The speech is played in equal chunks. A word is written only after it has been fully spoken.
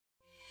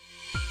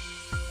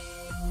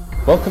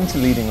Welcome to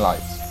Leading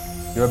Lights.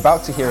 You're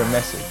about to hear a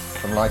message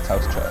from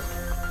Lighthouse Church.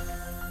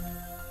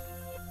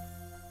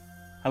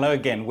 Hello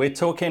again. We're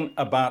talking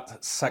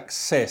about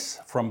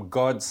success from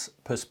God's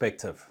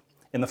perspective.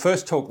 In the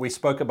first talk, we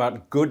spoke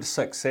about good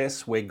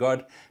success, where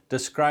God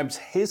describes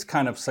his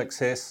kind of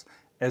success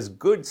as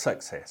good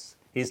success.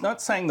 He's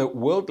not saying that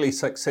worldly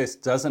success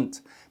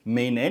doesn't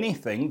mean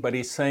anything, but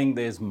he's saying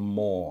there's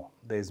more.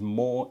 There's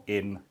more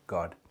in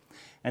God.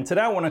 And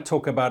today I want to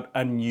talk about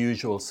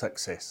unusual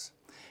success.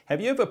 Have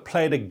you ever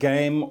played a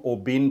game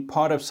or been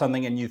part of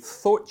something and you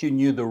thought you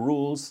knew the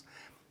rules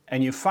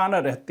and you found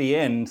out at the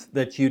end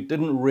that you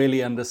didn't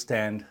really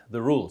understand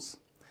the rules?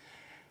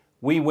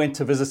 We went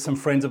to visit some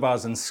friends of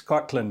ours in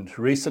Scotland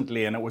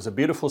recently, and it was a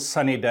beautiful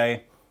sunny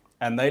day,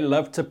 and they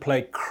loved to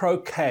play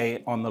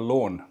croquet on the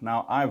lawn.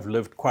 Now, I've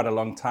lived quite a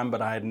long time,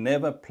 but I had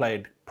never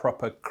played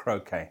proper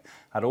croquet.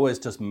 I'd always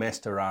just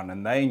messed around,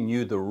 and they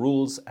knew the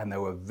rules, and they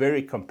were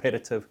very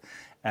competitive,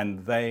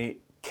 and they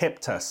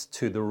kept us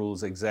to the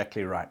rules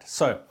exactly right.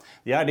 So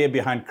the idea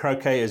behind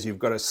croquet is you've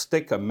got a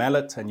stick, a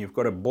mallet, and you've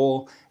got a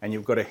ball, and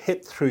you've got to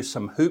hit through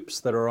some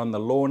hoops that are on the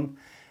lawn.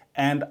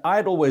 And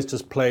I'd always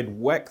just played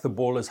whack the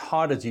ball as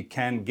hard as you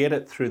can, get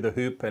it through the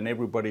hoop, and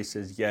everybody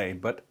says yay.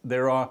 But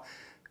there are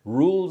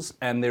rules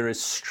and there is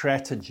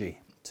strategy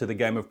to the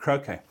game of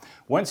croquet.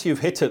 Once you've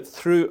hit it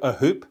through a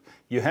hoop,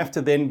 you have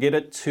to then get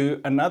it to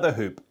another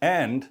hoop,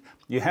 and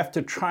you have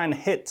to try and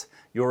hit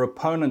your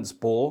opponent's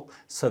ball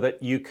so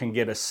that you can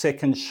get a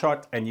second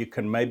shot and you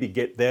can maybe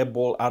get their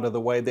ball out of the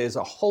way. There's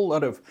a whole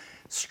lot of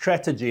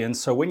strategy, and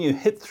so when you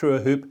hit through a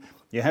hoop,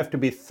 you have to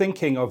be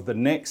thinking of the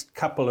next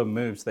couple of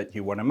moves that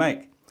you want to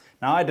make.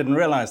 Now, I didn't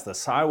realize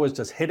this. I was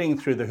just hitting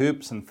through the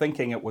hoops and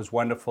thinking it was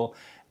wonderful.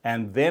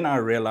 And then I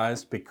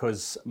realized,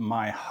 because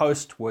my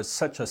host was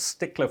such a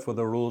stickler for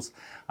the rules,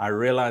 I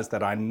realized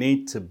that I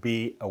need to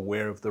be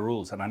aware of the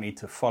rules and I need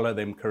to follow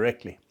them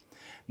correctly.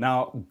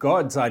 Now,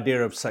 God's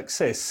idea of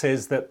success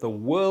says that the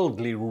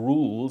worldly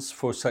rules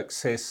for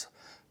success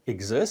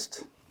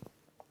exist,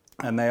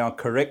 and they are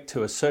correct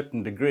to a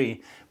certain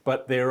degree,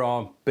 but there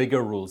are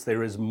bigger rules.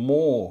 There is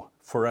more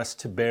for us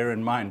to bear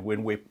in mind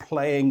when we're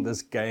playing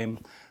this game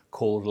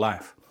called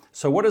life.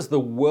 So what does the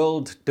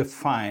world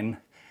define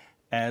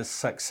as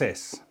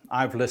success?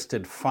 I've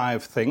listed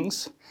 5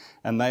 things,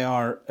 and they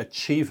are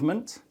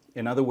achievement.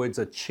 In other words,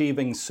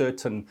 achieving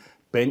certain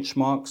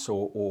benchmarks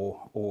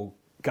or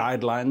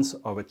guidelines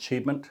of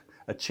achievement,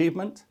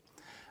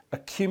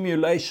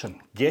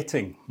 accumulation,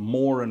 getting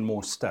more and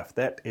more stuff.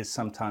 That is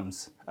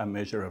sometimes a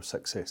measure of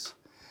success.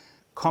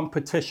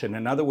 Competition,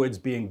 in other words,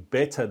 being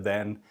better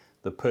than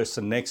the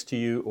person next to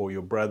you or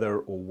your brother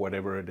or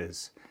whatever it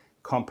is.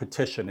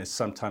 Competition is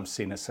sometimes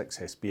seen as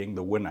success, being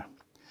the winner.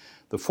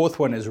 The 4th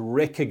one is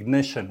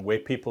recognition, where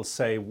people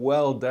say,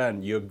 well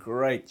done, you're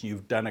great,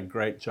 you've done a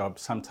great job.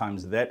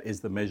 Sometimes that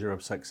is the measure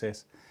of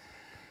success.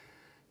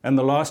 And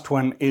the last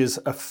one is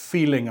a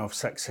feeling of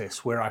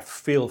success, where I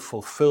feel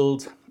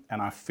fulfilled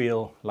and I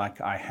feel like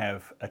I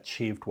have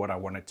achieved what I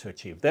wanted to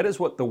achieve. That is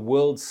what the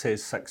world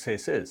says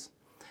success is.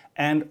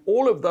 And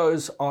all of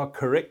those are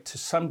correct to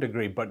some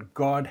degree, but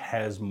God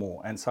has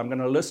more. And so I'm going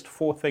to list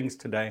 4 things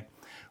today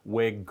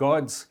where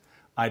God's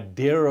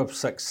idea of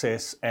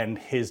success and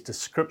his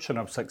description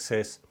of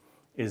success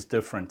is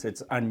different.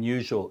 It's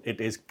unusual.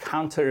 It is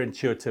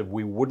counterintuitive.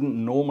 We wouldn't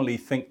normally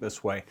think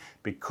this way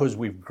because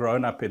we've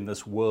grown up in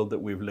this world that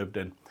we've lived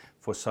in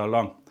for so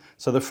long.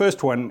 So the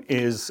first one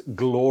is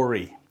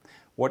glory.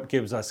 What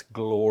gives us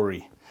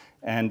glory?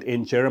 And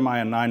in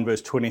Jeremiah 9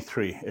 verse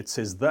 23, it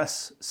says,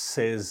 "Thus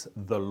says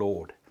the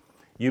Lord."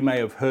 You may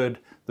have heard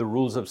the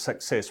rules of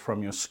success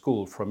from your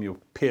school, from your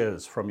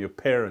peers, from your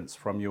parents,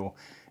 from your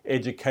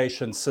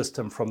education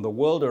system, from the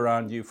world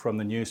around you, from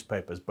the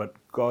newspapers. But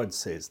God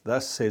says,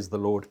 "Thus says the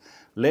Lord,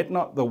 let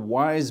not the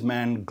wise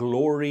man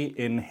glory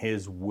in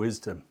his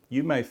wisdom."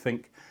 You may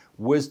think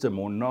wisdom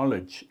or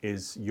knowledge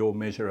is your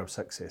measure of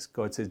success.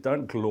 God says,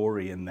 don't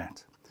glory in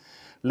that.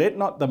 Let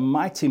not the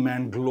mighty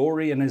man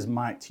glory in his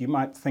might. You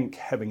might think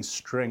having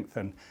strength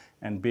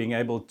and being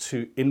able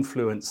to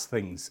influence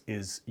things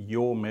is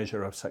your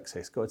measure of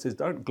success. God says,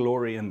 don't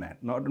glory in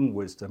that, not in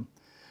wisdom,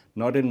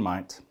 not in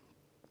might.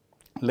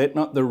 Let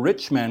not the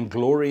rich man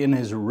glory in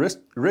his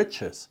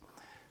riches.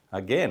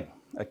 Again,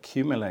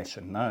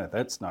 accumulation. No,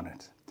 that's not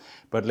it.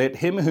 But let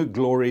him who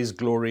glories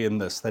glory in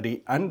this, that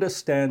he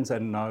understands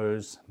and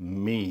knows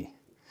me,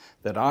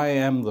 that I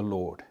am the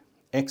Lord,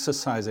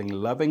 exercising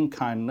loving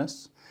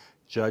kindness,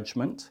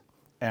 judgment,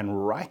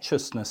 and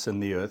righteousness in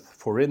the earth,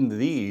 for in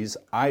these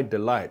I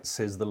delight,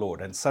 says the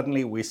Lord. And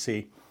suddenly we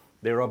see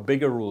there are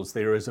bigger rules.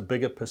 There is a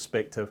bigger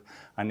perspective.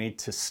 I need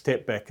to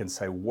step back and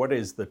say, what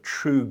is the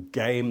true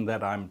game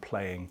that I'm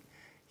playing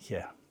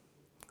here?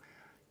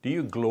 Do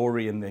you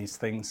glory in these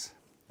things?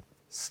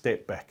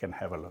 Step back and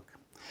have a look.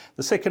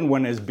 The second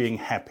one is being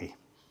happy.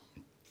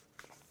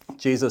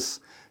 Jesus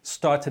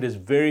started his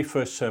very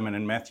first sermon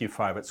in Matthew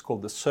 5. It's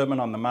called the Sermon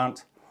on the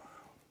Mount.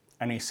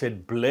 And he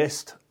said,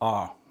 blessed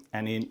are.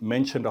 And he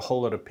mentioned a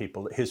whole lot of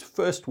people. His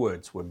first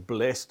words were,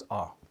 blessed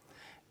are.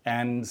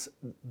 And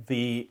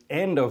the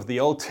end of the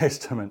Old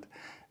Testament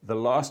The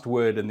last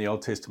word in the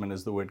Old Testament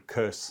is the word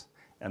curse,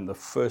 and the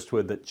first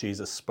word that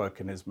Jesus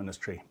spoke in his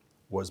ministry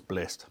was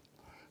blessed.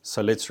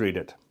 So let's read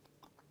it.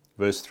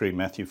 Verse 3,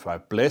 Matthew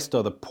 5. Blessed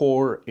are the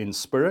poor in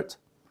spirit,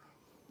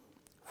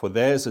 for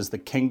theirs is the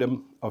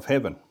kingdom of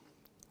heaven.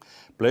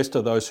 Blessed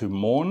are those who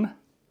mourn,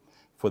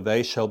 for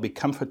they shall be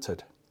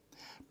comforted.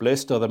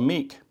 Blessed are the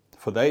meek,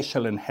 for they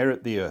shall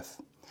inherit the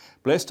earth.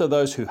 Blessed are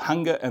those who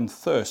hunger and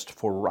thirst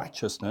for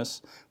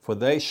righteousness, for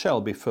they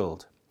shall be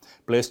filled.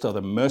 Blessed are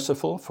the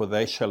merciful, for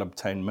they shall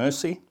obtain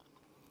mercy.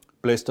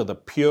 Blessed are the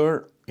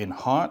pure in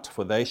heart,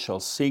 for they shall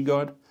see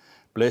God.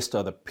 Blessed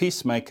are the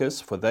peacemakers,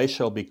 for they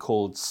shall be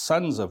called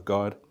sons of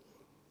God.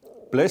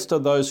 Blessed are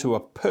those who are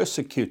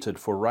persecuted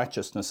for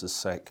righteousness'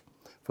 sake,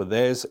 for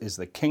theirs is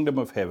the kingdom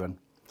of heaven.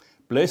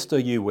 Blessed are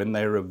you when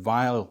they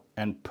revile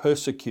and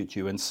persecute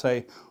you and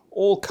say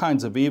all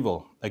kinds of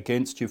evil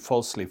against you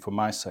falsely for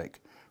my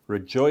sake.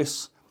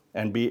 Rejoice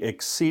and be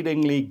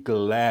exceedingly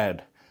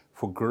glad,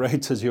 for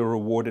great is your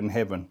reward in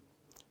heaven.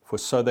 For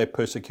so they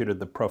persecuted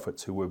the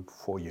prophets who were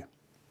before you.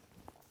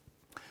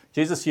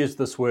 Jesus used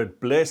this word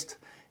blessed.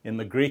 In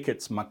the Greek,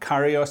 it's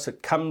makarios.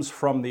 It comes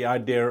from the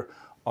idea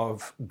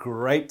of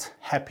great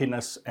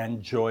happiness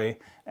and joy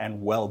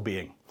and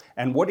well-being.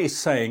 And what he's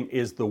saying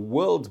is the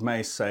world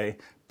may say,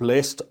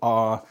 blessed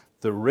are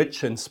the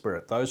rich in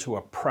spirit, those who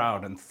are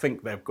proud and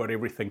think they've got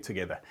everything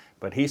together.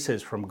 But he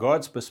says, from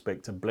God's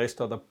perspective,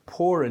 blessed are the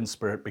poor in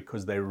spirit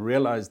because they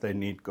realize they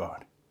need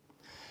God.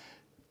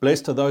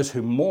 Blessed are those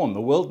who mourn.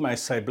 The world may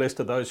say, blessed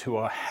are those who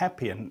are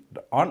happy and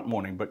aren't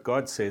mourning. But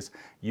God says,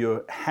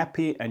 you're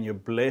happy and you're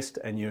blessed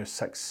and you're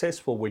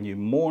successful when you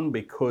mourn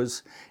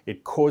because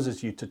it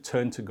causes you to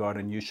turn to God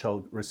and you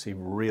shall receive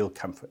real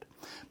comfort.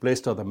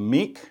 Blessed are the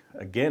meek.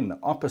 Again, the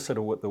opposite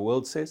of what the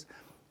world says.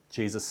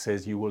 Jesus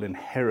says you will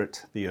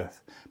inherit the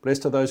earth.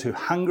 Blessed are those who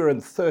hunger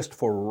and thirst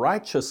for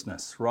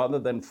righteousness rather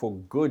than for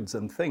goods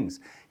and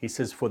things. He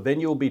says, for then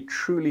you'll be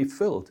truly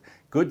filled.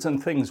 Goods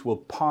and things will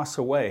pass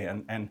away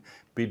and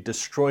be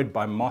destroyed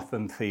by moth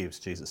and thieves,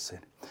 Jesus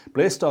said.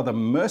 Blessed are the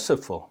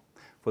merciful,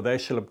 for they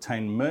shall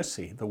obtain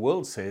mercy. The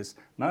world says,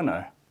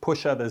 no,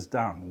 push others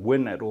down,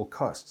 win at all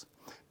costs.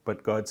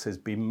 But God says,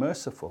 be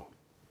merciful,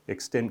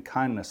 extend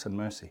kindness and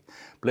mercy.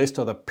 Blessed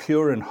are the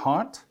pure in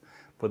heart,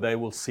 for they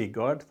will see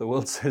God. The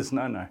world says,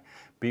 no,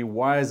 be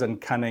wise and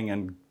cunning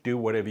and do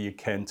whatever you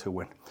can to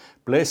win.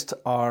 Blessed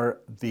are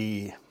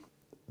the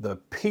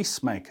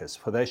peacemakers,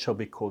 for they shall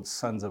be called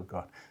sons of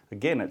God.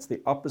 Again, it's the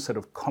opposite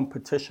of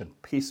competition,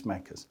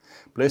 peacemakers.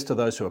 Blessed are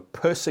those who are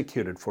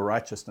persecuted for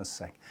righteousness'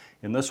 sake.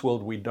 In this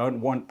world, we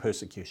don't want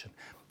persecution.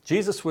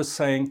 Jesus was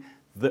saying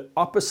the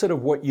opposite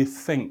of what you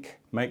think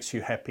makes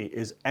you happy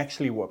is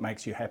actually what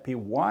makes you happy.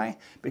 Why?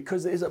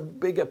 Because there's a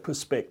bigger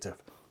perspective.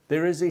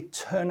 There is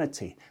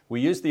eternity.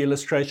 We use the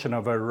illustration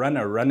of a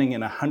runner running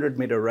in a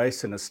 100-meter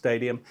race in a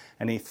stadium,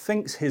 and he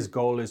thinks his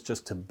goal is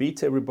just to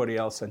beat everybody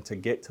else and to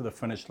get to the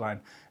finish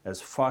line as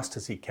fast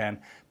as he can.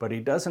 But he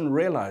doesn't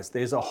realize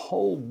there's a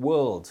whole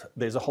world,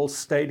 there's a whole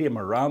stadium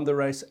around the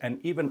race, and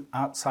even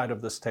outside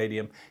of the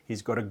stadium,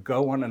 he's got to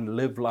go on and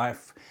live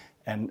life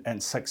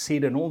and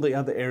succeed in all the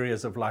other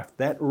areas of life.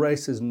 That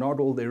race is not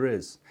all there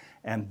is.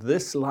 And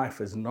this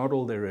life is not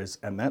all there is.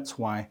 And that's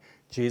why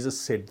Jesus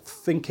said,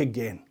 think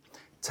again.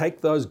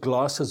 Take those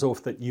glasses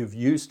off that you've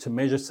used to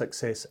measure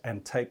success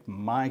and take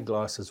my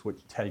glasses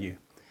which tell you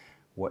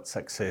what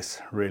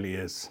success really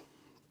is.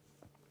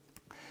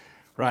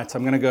 Right,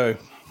 I'm going to go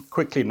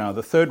quickly now.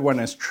 The third one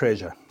is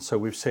treasure. So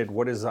we've said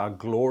what is our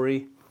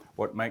glory,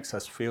 what makes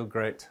us feel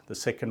great. The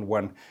second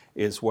one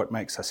is what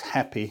makes us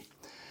happy.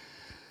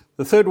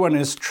 The third one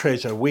is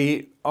treasure.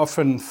 We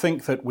often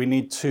think that we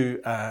need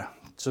to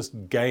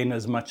just gain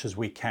as much as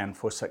we can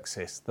for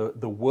success.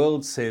 The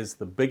world says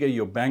the bigger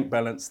your bank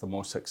balance, the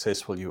more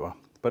successful you are.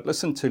 But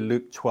listen to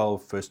Luke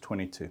 12, verse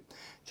 22.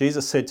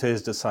 Jesus said to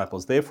his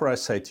disciples, therefore I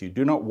say to you,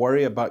 do not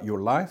worry about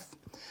your life,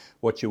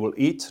 what you will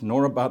eat,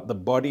 nor about the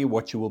body,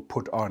 what you will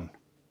put on.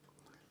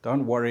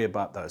 Don't worry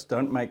about those.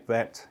 Don't make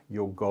that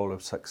your goal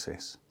of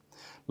success.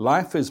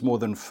 Life is more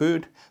than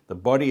food. The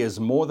body is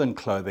more than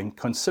clothing.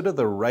 Consider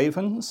the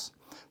ravens,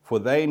 for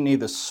they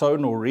neither sow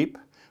nor reap,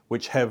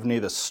 which have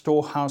neither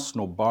storehouse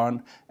nor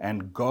barn,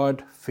 and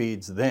God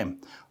feeds them.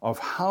 Of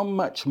how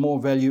much more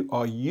value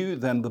are you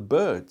than the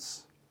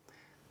birds?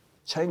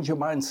 Change your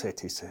mindset,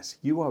 he says.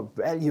 You are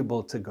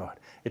valuable to God.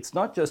 It's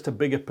not just a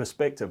bigger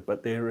perspective,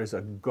 but there is a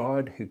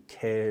God who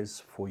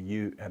cares for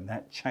you, and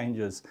that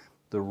changes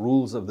the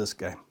rules of this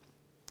game.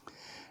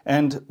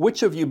 And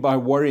which of you by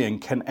worrying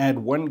can add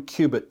 1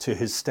 cubit to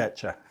his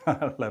stature?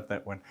 I love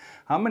that one.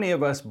 How many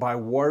of us by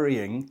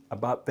worrying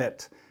about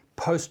that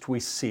post we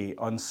see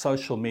on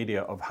social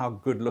media of how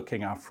good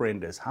looking our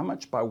friend is, how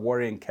much by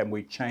worrying can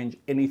we change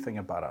anything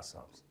about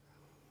ourselves?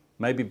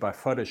 Maybe by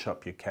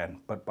Photoshop you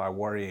can, but by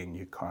worrying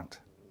you can't.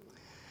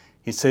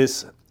 He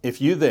says, if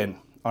you then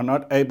are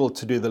not able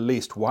to do the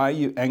least, why are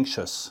you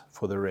anxious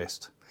for the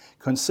rest?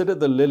 Consider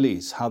the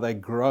lilies, how they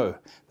grow.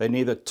 They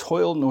neither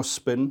toil nor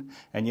spin,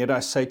 and yet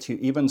I say to you,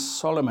 even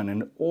Solomon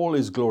in all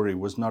his glory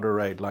was not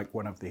arrayed like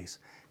one of these.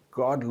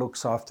 God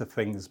looks after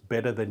things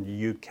better than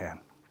you can.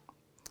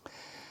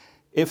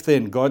 If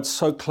then God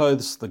so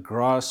clothes the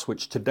grass,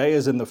 which today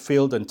is in the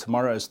field and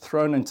tomorrow is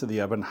thrown into the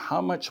oven,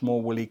 how much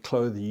more will he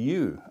clothe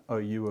you, O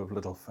you of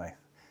little faith?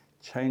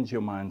 Change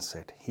your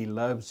mindset. He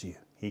loves you.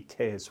 He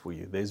cares for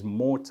you. There's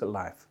more to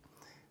life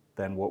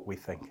than what we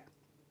think.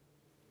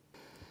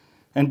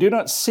 And do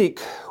not seek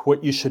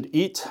what you should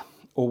eat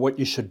or what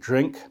you should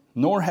drink,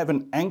 nor have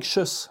an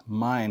anxious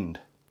mind.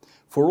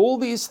 For all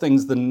these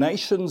things the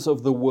nations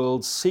of the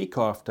world seek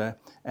after,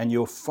 and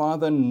your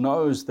Father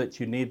knows that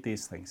you need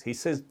these things. He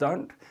says,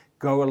 don't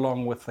go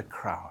along with the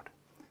crowd.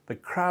 The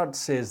crowd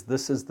says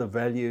this is the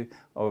value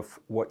of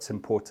what's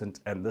important,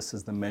 and this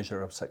is the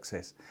measure of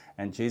success.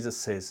 And Jesus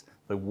says,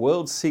 the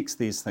world seeks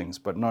these things,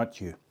 but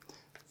not you.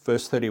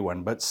 Verse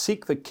 31, but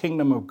seek the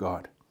kingdom of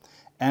God,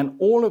 and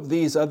all of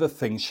these other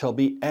things shall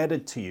be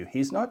added to you.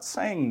 He's not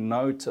saying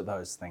no to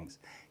those things.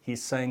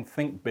 He's saying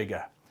think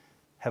bigger.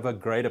 Have a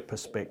greater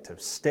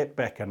perspective. Step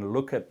back and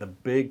look at the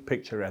big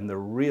picture and the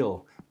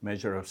real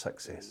measure of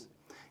success.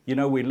 You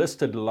know, we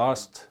listed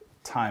last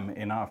time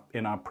in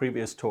our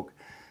previous talk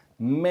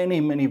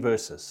many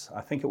verses.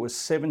 I think it was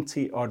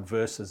 70 odd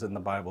verses in the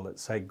Bible that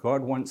say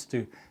God wants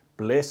to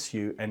bless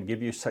you and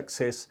give you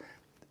success,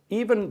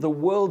 even the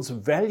world's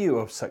value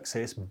of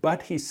success,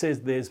 but he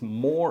says there's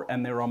more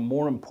and there are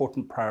more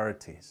important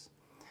priorities.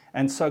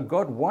 And so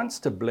God wants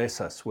to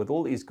bless us with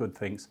all these good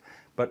things,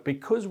 but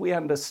because we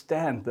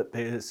understand that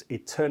there's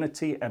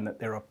eternity and that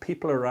there are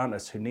people around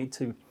us who need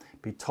to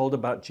be told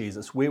about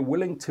Jesus, we're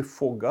willing to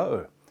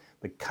forego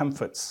the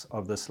comforts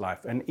of this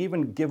life and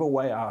even give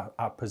away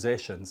our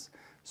possessions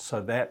so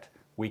that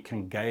we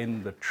can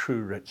gain the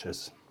true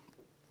riches.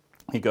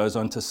 He goes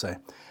on to say,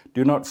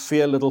 do not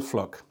fear, little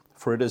flock,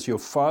 for it is your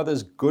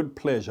Father's good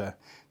pleasure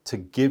to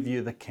give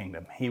you the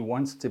kingdom. He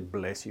wants to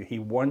bless you. He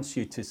wants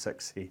you to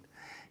succeed.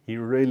 He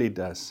really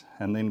does.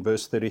 And then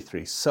verse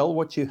 33, sell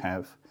what you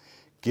have,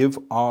 give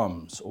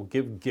alms or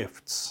give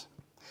gifts.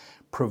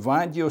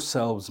 Provide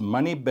yourselves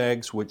money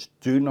bags which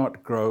do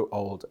not grow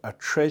old, a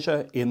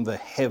treasure in the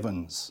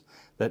heavens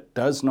that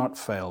does not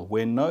fail,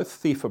 where no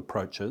thief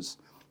approaches,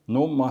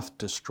 nor moth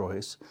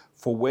destroys.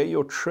 For where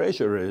your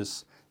treasure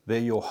is, there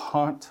your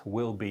heart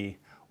will be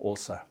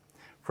also.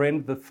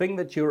 Friend, the thing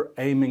that you're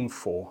aiming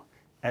for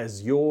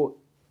as your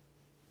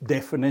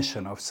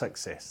definition of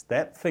success,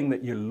 that thing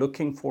that you're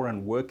looking for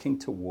and working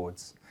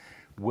towards,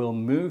 will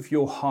move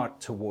your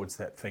heart towards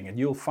that thing. And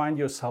you'll find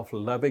yourself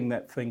loving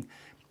that thing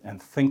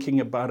and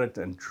thinking about it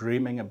and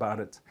dreaming about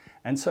it.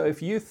 And so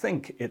if you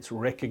think it's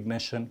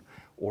recognition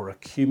or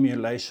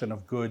accumulation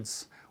of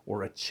goods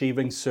or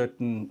achieving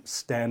certain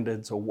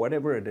standards or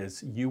whatever it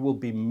is, you will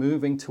be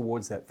moving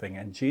towards that thing.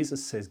 And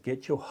Jesus says,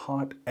 get your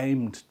heart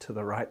aimed to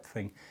the right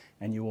thing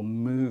and you will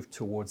move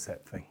towards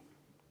that thing.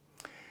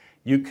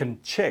 You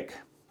can check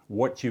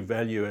what you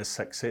value as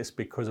success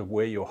because of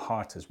where your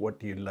heart is. What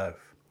do you love?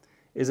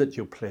 Is it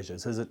your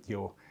pleasures? Is it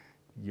your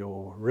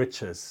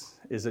riches?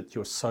 Is it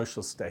your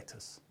social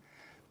status?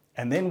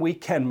 And then we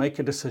can make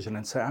a decision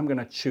and say, I'm going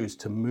to choose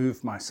to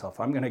move myself.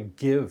 I'm going to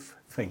give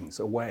things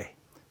away,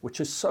 which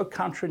is so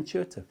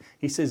counterintuitive.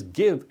 He says,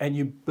 give and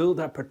you build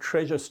up a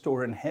treasure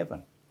store in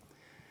heaven.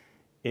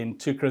 In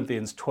 2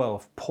 Corinthians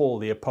 12, Paul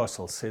the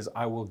apostle says,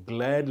 I will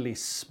gladly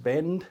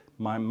spend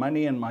my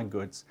money and my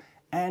goods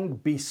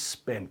and be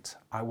spent.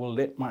 I will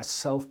let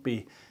myself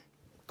be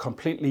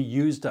completely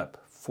used up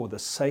for the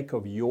sake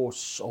of your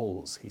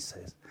souls, he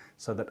says,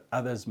 so that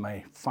others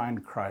may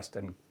find Christ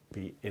and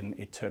be in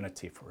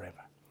eternity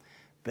forever.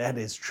 That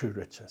is true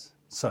riches.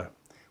 So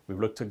we've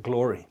looked at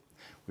glory,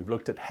 we've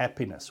looked at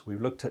happiness,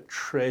 we've looked at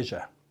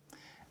treasure.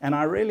 And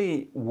I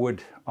really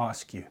would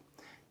ask you,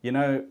 you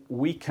know,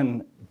 we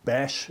can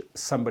bash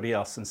somebody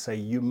else and say,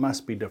 you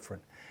must be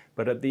different.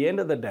 But at the end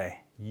of the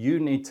day, you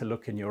need to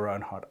look in your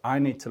own heart. I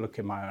need to look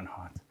in my own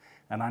heart.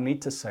 And I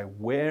need to say,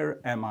 where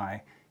am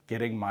I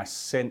getting my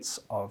sense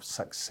of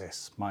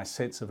success, my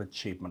sense of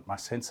achievement, my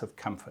sense of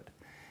comfort,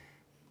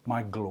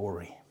 my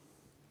glory,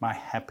 my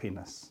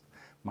happiness,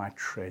 my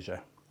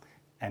treasure?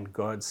 And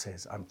God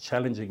says, I'm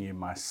challenging you,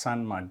 my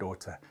son, my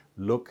daughter,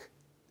 look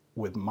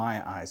with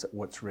my eyes at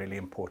what's really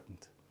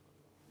important.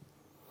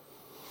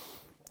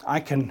 I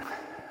can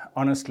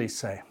honestly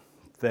say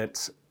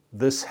that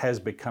this has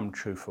become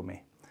true for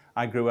me.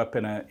 I grew up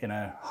in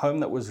a home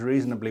that was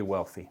reasonably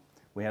wealthy.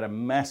 We had a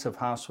massive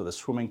house with a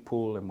swimming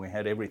pool and we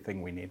had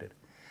everything we needed.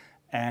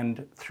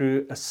 And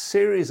through a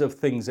series of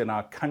things in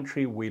our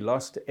country, we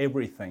lost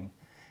everything.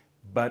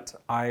 But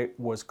I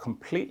was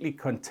completely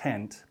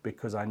content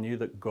because I knew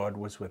that God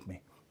was with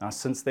me. Now,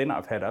 since then,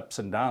 I've had ups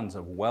and downs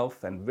of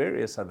wealth and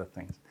various other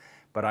things.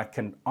 But I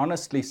can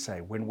honestly say,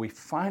 when we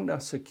find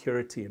our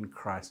security in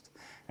Christ,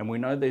 and we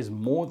know there's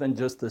more than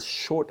just this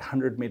short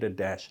 100-meter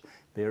dash,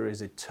 there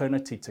is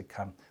eternity to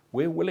come.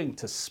 We're willing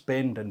to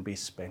spend and be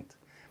spent.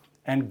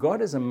 And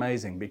God is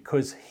amazing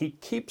because He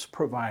keeps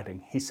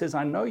providing. He says,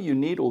 I know you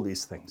need all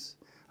these things.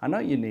 I know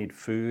you need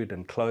food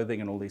and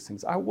clothing and all these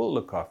things. I will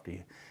look after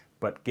you,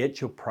 but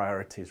get your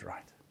priorities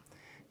right.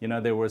 You know,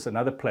 there was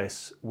another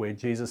place where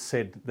Jesus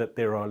said that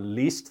there are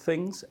least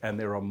things and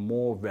there are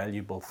more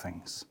valuable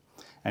things.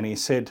 And He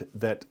said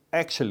that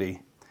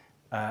actually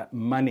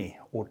money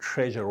or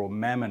treasure or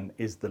mammon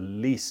is the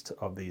least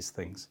of these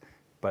things.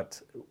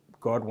 But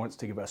God wants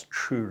to give us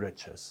true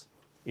riches,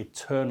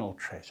 eternal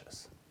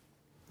treasures.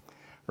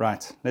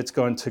 Right, let's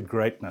go into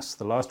greatness.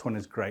 The last one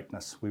is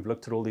greatness. We've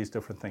looked at all these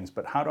different things,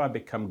 but how do I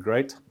become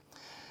great?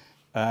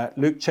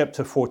 Luke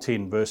chapter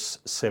 14, verse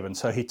 7.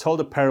 So he told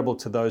a parable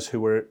to those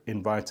who were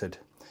invited,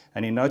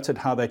 and he noted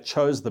how they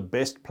chose the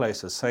best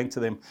places, saying to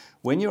them,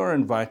 when you are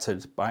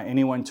invited by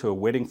anyone to a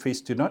wedding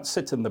feast, do not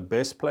sit in the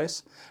best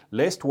place,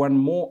 lest one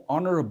more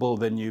honorable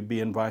than you be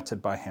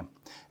invited by him.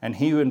 And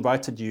he who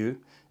invited you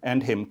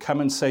and him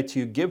come and say to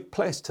you, give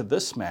place to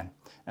this man.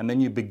 And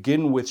then you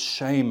begin with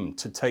shame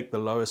to take the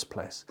lowest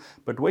place.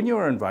 But when you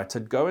are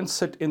invited, go and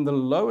sit in the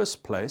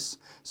lowest place,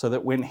 so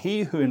that when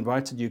he who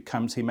invited you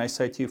comes, he may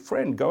say to you,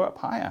 friend, go up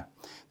higher.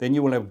 Then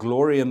you will have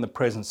glory in the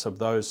presence of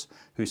those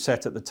who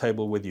sat at the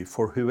table with you.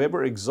 For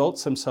whoever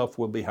exalts himself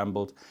will be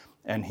humbled,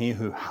 and he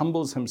who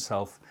humbles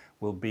himself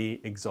will be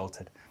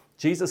exalted.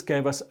 Jesus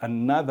gave us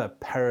another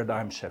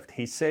paradigm shift.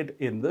 He said,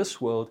 in this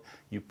world,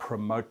 you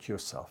promote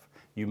yourself.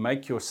 You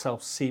make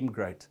yourself seem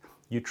great.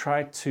 You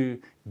try to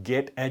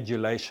get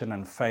adulation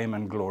and fame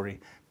and glory.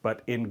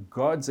 But in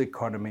God's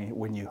economy,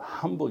 when you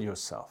humble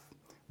yourself,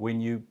 when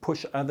you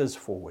push others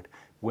forward,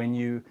 when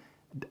you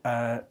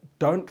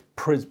don't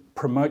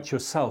promote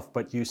yourself,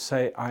 but you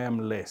say, I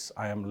am less,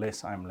 I am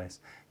less, I am less,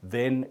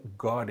 then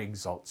God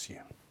exalts you.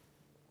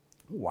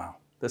 Wow,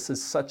 this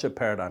is such a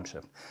paradigm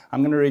shift.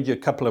 I'm going to read you a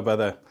couple of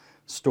other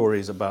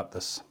stories about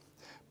this.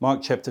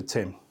 Mark chapter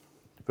 10,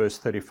 verse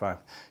 35.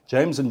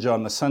 James and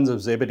John, the sons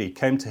of Zebedee,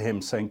 came to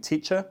him saying,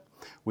 Teacher,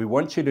 we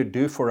want you to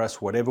do for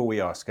us whatever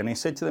we ask. And he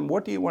said to them,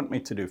 what do you want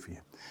me to do for you?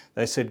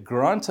 They said,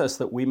 grant us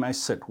that we may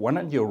sit, one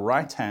at your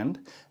right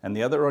hand and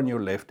the other on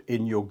your left,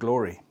 in your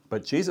glory.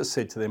 But Jesus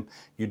said to them,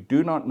 you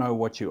do not know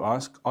what you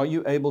ask. Are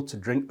you able to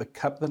drink the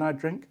cup that I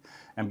drink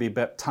and be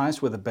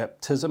baptized with the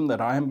baptism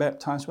that I am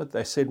baptized with?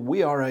 They said,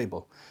 we are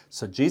able.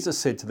 So Jesus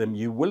said to them,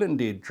 you will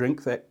indeed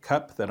drink that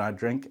cup that I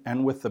drink,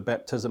 and with the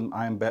baptism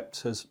I am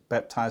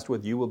baptized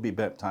with, you will be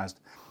baptized.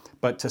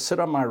 But to sit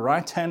on my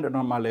right hand and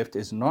on my left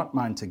is not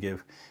mine to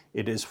give.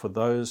 It is for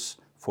those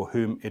for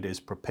whom it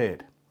is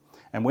prepared.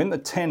 And when the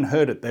 10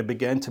 heard it, they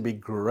began to be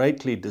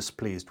greatly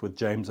displeased with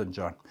James and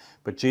John.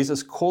 But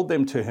Jesus called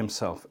them to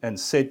himself and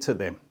said to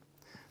them,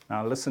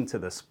 now listen to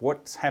this.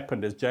 What's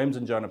happened is James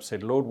and John have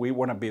said, Lord, we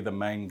want to be the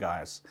main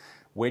guys.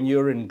 When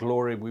you're in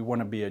glory, we want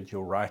to be at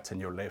your right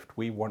and your left.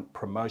 We want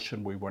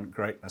promotion. We want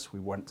greatness. We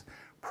want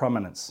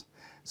prominence.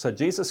 So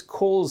Jesus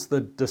calls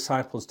the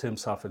disciples to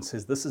himself and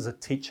says, this is a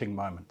teaching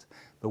moment.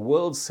 The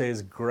world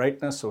says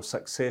greatness or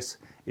success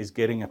is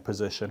getting a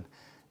position.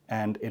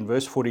 And in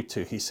verse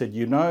 42, he said,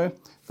 you know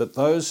that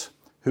those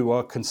who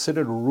are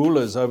considered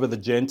rulers over the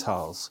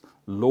Gentiles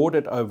lord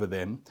it over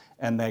them,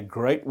 and their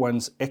great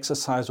ones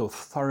exercise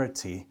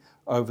authority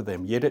over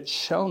them. Yet it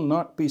shall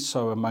not be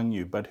so among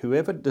you, but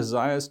whoever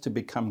desires to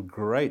become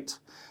great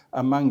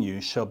among you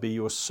shall be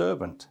your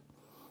servant.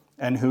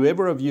 And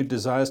whoever of you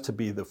desires to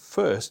be the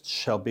first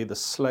shall be the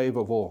slave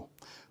of all.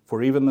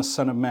 For even the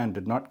Son of Man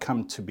did not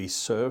come to be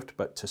served,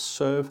 but to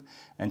serve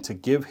and to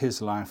give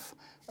his life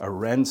a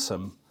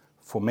ransom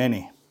for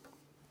many.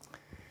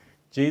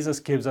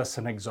 Jesus gives us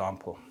an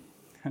example.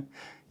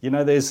 You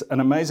know, there's an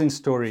amazing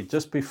story.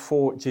 Just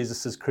before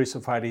Jesus is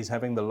crucified, he's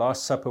having the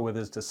Last Supper with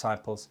his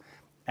disciples,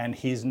 and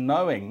he's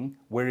knowing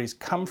where he's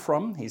come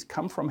from. He's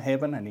come from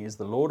heaven, and he is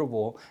the Lord of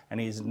all, and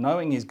he's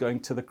knowing he's going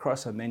to the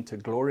cross and then to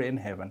glory in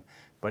heaven.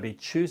 But he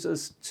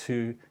chooses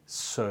to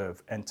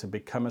serve and to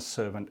become a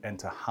servant and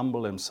to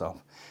humble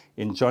himself.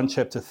 In John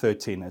chapter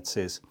 13, it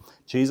says,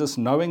 Jesus,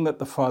 knowing that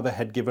the Father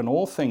had given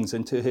all things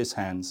into his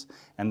hands,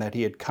 and that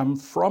he had come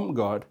from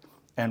God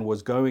and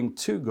was going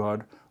to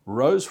God,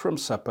 rose from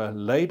supper,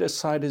 laid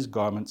aside his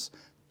garments,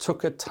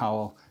 took a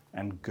towel,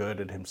 and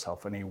girded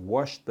himself. And he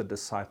washed the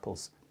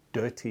disciples'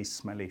 dirty,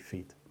 smelly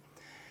feet.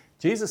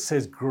 Jesus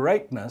says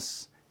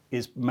greatness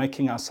is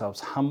making ourselves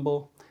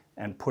humble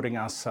and putting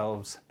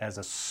ourselves as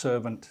a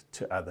servant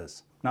to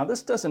others. Now,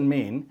 this doesn't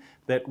mean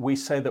that we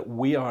say that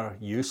we are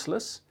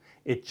useless.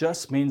 It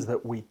just means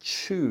that we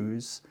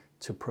choose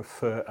to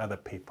prefer other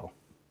people.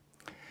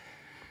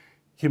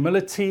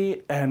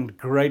 Humility and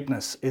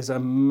greatness is a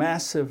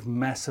massive,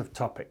 massive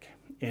topic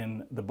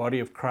in the body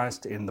of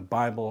Christ, in the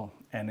Bible,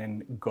 and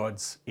in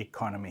God's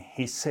economy.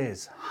 He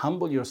says,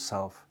 humble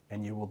yourself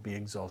and you will be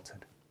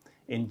exalted.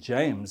 In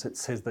James, it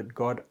says that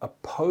God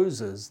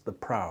opposes the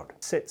proud,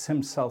 sets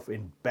himself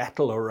in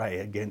battle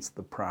array against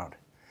the proud,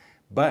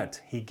 but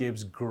he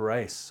gives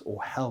grace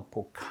or help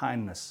or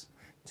kindness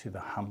to the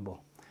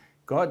humble.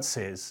 God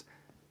says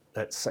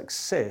that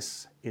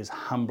success is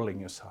humbling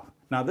yourself.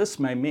 Now, this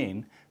may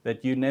mean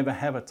that you never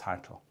have a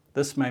title.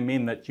 This may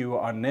mean that you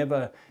are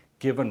never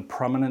given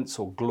prominence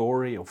or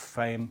glory or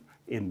fame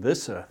in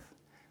this earth.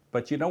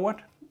 But you know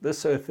what?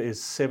 This earth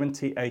is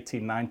 70, 80,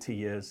 90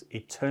 years.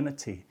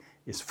 Eternity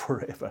is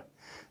forever.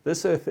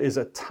 This earth is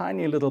a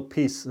tiny little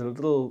piece, a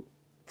little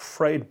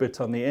frayed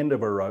bit on the end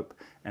of a rope,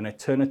 and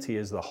eternity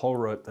is the whole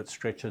rope that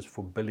stretches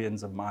for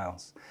billions of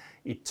miles.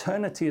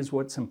 Eternity is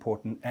what's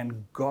important,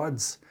 and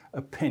God's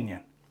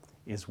opinion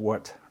is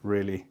what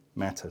really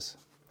matters.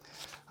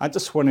 I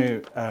just want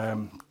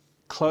to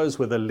close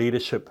with a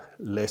leadership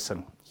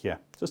lesson here,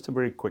 just a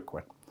very quick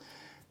one.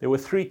 There were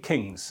 3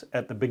 kings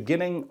at the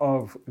beginning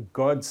of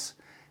God's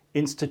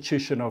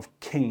institution of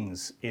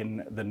kings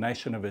in the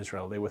nation of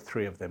Israel. There were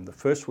 3 of them. The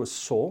first was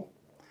Saul,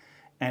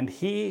 and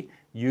he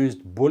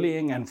used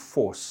bullying and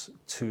force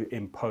to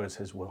impose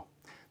his will.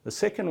 The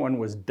second one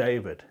was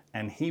David,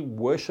 and he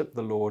worshiped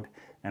the Lord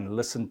and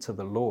listened to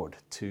the Lord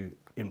to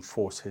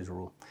enforce his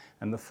rule.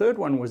 And the third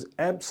one was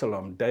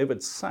Absalom,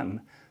 David's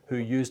son, who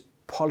used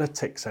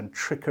politics and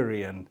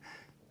trickery and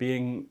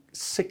being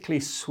sickly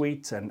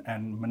sweet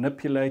and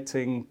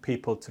manipulating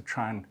people to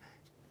try and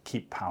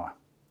keep power.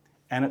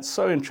 And it's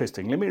so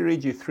interesting. Let me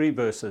read you 3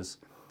 verses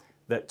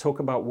that talk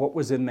about what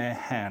was in their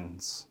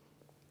hands,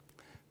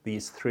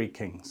 these 3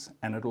 kings.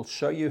 And it'll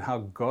show you how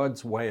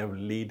God's way of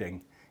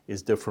leading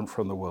is different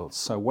from the world.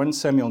 So 1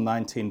 Samuel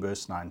 19,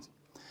 verse 9.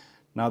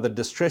 Now the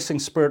distressing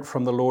spirit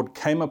from the Lord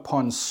came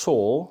upon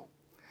Saul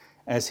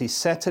as he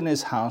sat in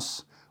his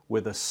house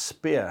with a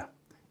spear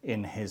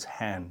in his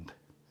hand.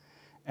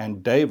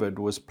 And David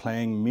was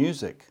playing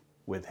music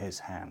with his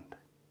hand.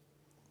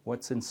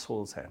 What's in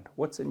Saul's hand?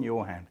 What's in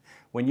your hand?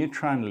 When you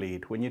try and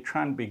lead, when you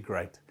try and be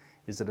great,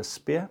 is it a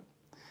spear?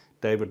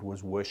 David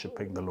was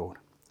worshiping the Lord.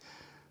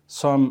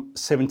 Psalm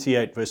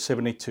 78, verse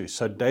 72.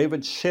 So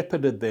David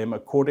shepherded them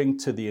according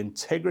to the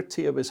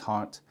integrity of his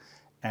heart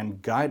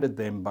and guided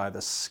them by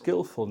the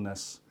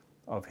skillfulness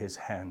of his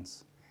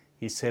hands.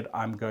 He said,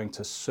 I'm going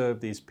to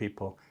serve these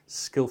people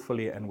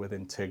skillfully and with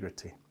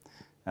integrity.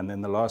 And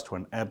then the last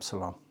one,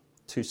 Absalom.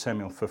 2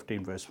 Samuel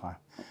 15, verse 5.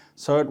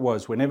 So it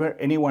was, whenever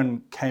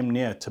anyone came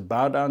near to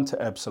bow down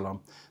to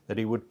Absalom, that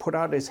he would put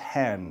out his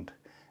hand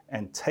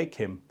and take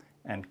him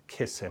and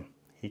kiss him.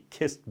 He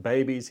kissed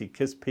babies, he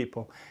kissed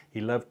people.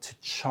 He loved to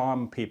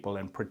charm people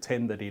and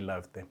pretend that he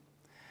loved them.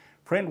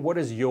 Friend, what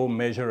is your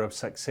measure of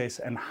success,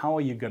 and how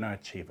are you going to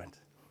achieve it?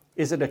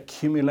 Is it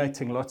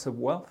accumulating lots of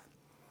wealth?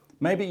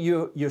 Maybe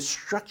you're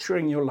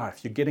structuring your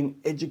life. You're getting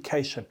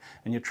education,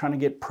 and you're trying to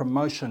get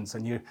promotions,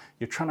 and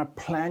you're trying to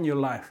plan your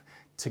life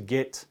to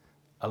get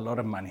a lot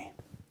of money.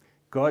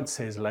 God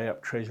says, lay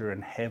up treasure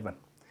in heaven.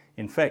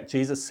 In fact,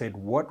 Jesus said,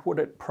 what would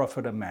it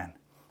profit a man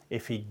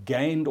if he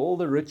gained all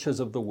the riches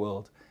of the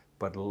world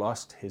but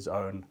lost his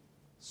own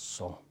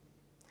soul?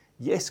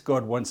 Yes,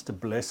 God wants to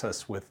bless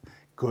us with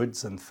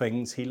goods and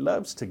things. He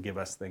loves to give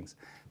us things.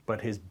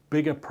 But his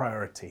bigger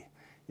priority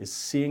is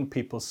seeing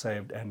people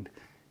saved and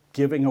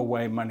giving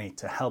away money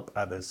to help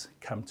others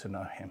come to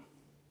know him.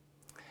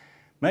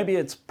 Maybe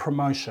it's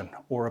promotion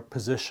or a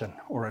position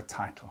or a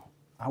title.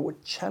 I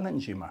would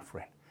challenge you, my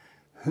friend.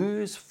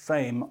 Whose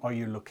fame are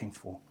you looking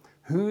for?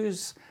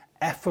 Whose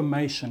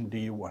affirmation do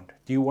you want?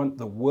 Do you want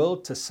the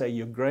world to say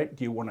you're great?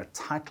 Do you want a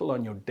title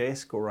on your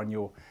desk or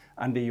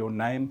under your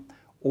name?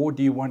 Or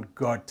do you want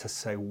God to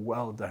say,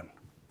 well done,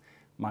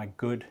 my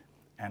good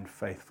and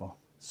faithful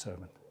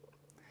servant?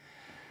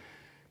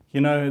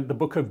 You know, the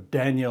book of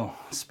Daniel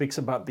speaks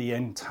about the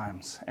end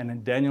times. And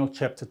in Daniel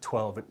chapter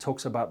 12, it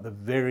talks about the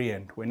very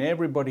end, when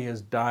everybody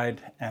has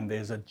died and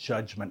there's a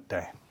judgment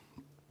day.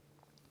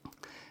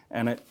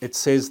 And it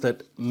says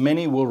that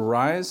many will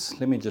rise.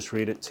 Let me just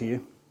read it to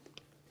you.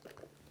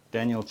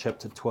 Daniel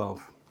chapter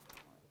 12.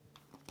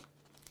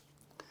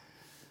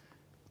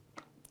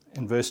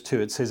 In verse 2,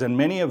 it says, and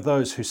many of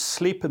those who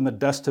sleep in the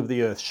dust of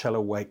the earth shall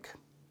awake,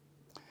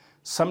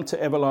 some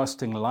to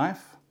everlasting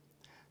life,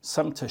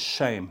 some to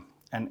shame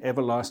and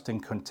everlasting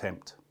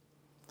contempt.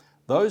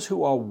 Those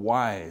who are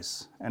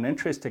wise, and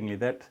interestingly,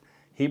 that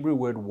Hebrew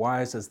word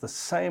wise is the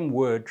same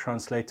word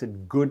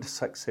translated good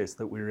success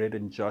that we read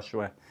in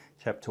Joshua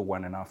chapter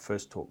 1 in our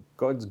first talk.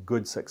 God's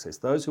good success.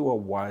 Those who are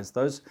wise,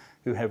 those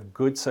who have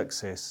good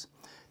success,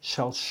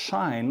 shall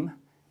shine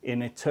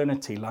in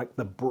eternity like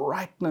the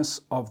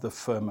brightness of the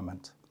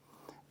firmament.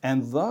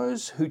 And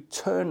those who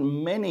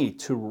turn many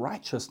to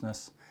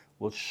righteousness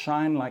will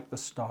shine like the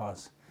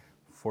stars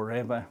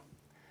forever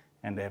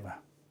and ever.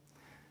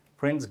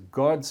 Friends,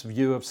 God's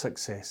view of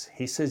success,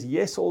 he says,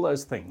 yes, all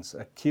those things,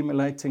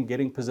 accumulating,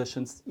 getting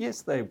positions,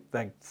 yes, they're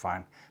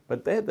fine,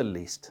 but they're the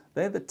least.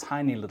 They're the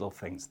tiny little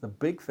things. The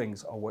big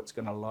things are what's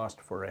going to last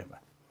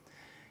forever.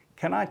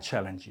 Can I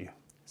challenge you?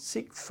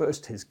 Seek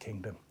first his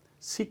kingdom.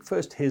 Seek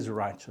first his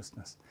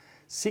righteousness.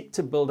 Seek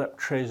to build up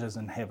treasures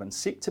in heaven.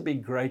 Seek to be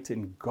great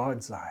in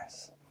God's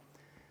eyes.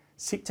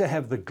 Seek to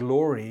have the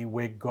glory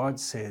where God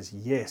says,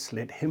 yes,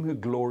 let him who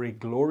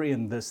glory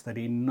in this, that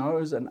he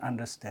knows and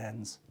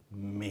understands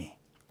me.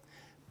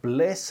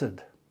 Blessed,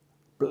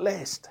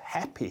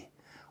 happy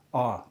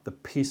are the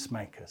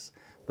peacemakers,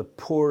 the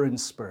poor in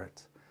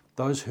spirit,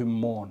 those who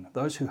mourn,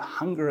 those who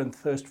hunger and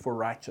thirst for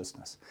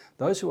righteousness,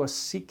 those who are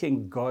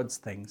seeking God's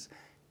things.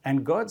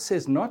 And God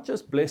says, not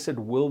just blessed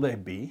will they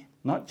be,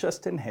 not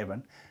just in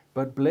heaven,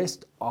 but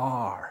blessed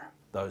are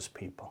those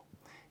people.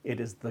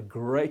 It is the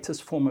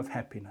greatest form of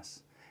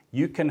happiness.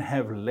 You can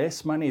have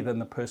less money than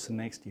the person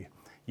next to you.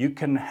 You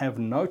can have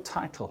no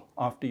title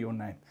after your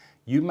name.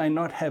 You may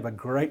not have a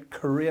great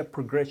career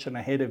progression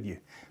ahead of you,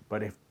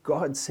 but if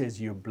God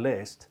says you're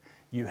blessed,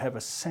 you have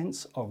a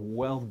sense of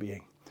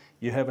well-being.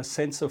 You have a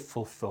sense of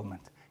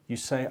fulfillment. You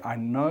say, I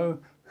know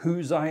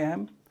whose I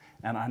am,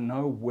 and I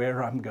know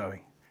where I'm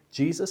going.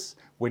 Jesus,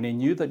 when he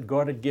knew that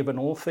God had given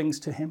all things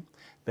to him,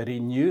 that he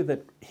knew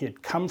that he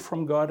had come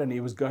from God and he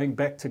was going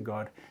back to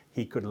God,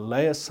 he could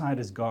lay aside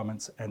his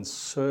garments and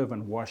serve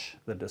and wash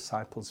the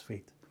disciples'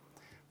 feet.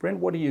 Brent,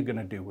 what are you going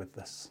to do with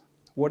this?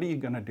 What are you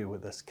going to do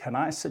with this? Can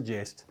I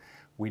suggest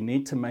we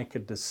need to make a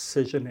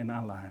decision in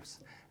our lives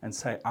and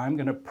say, I'm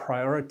going to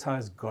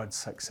prioritize God's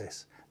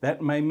success.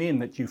 That may mean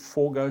that you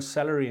forego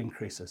salary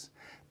increases,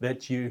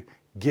 that you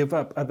give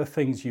up other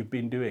things you've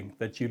been doing,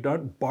 that you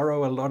don't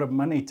borrow a lot of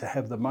money to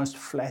have the most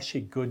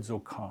flashy goods or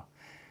car.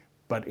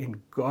 But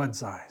in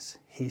God's eyes,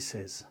 he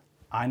says,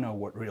 I know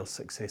what real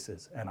success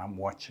is, and I'm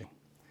watching.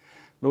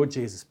 Lord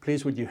Jesus,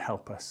 please would you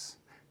help us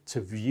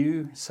to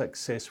view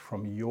success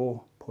from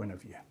your point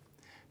of view.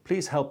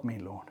 Please help me,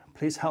 Lord.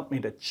 Please help me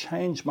to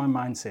change my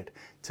mindset,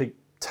 to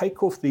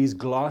take off these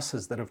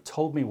glasses that have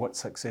told me what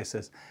success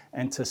is,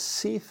 and to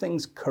see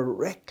things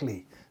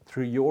correctly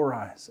through your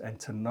eyes, and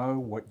to know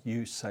what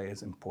you say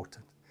is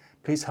important.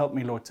 Please help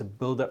me, Lord, to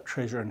build up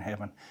treasure in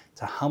heaven,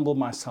 to humble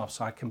myself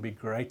so I can be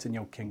great in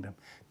your kingdom,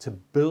 to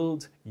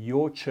build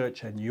your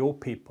church and your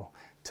people,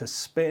 to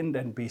spend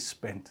and be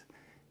spent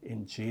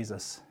in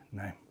Jesus'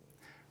 name.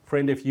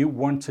 Friend, if you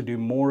want to do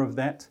more of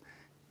that,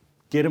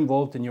 get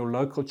involved in your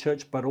local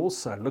church, but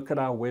also look at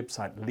our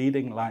website,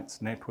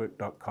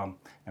 leadinglightsnetwork.com,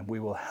 and we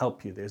will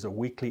help you. There's a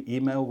weekly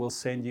email we'll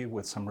send you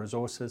with some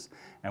resources,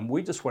 and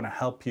we just want to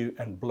help you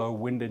and blow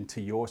wind into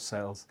your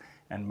sails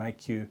and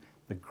make you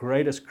the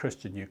greatest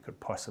Christian you could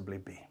possibly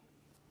be.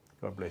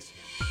 God bless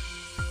you.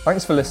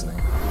 Thanks for listening.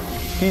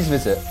 Please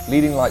visit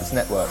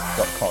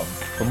leadinglightsnetwork.com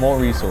for more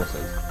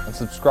resources and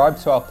subscribe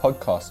to our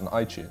podcast on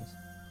iTunes.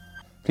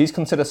 Please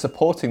consider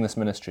supporting this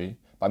ministry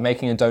by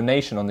making a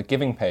donation on the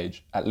giving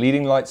page at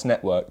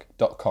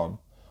leadinglightsnetwork.com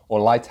or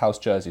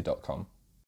lighthousejersey.com.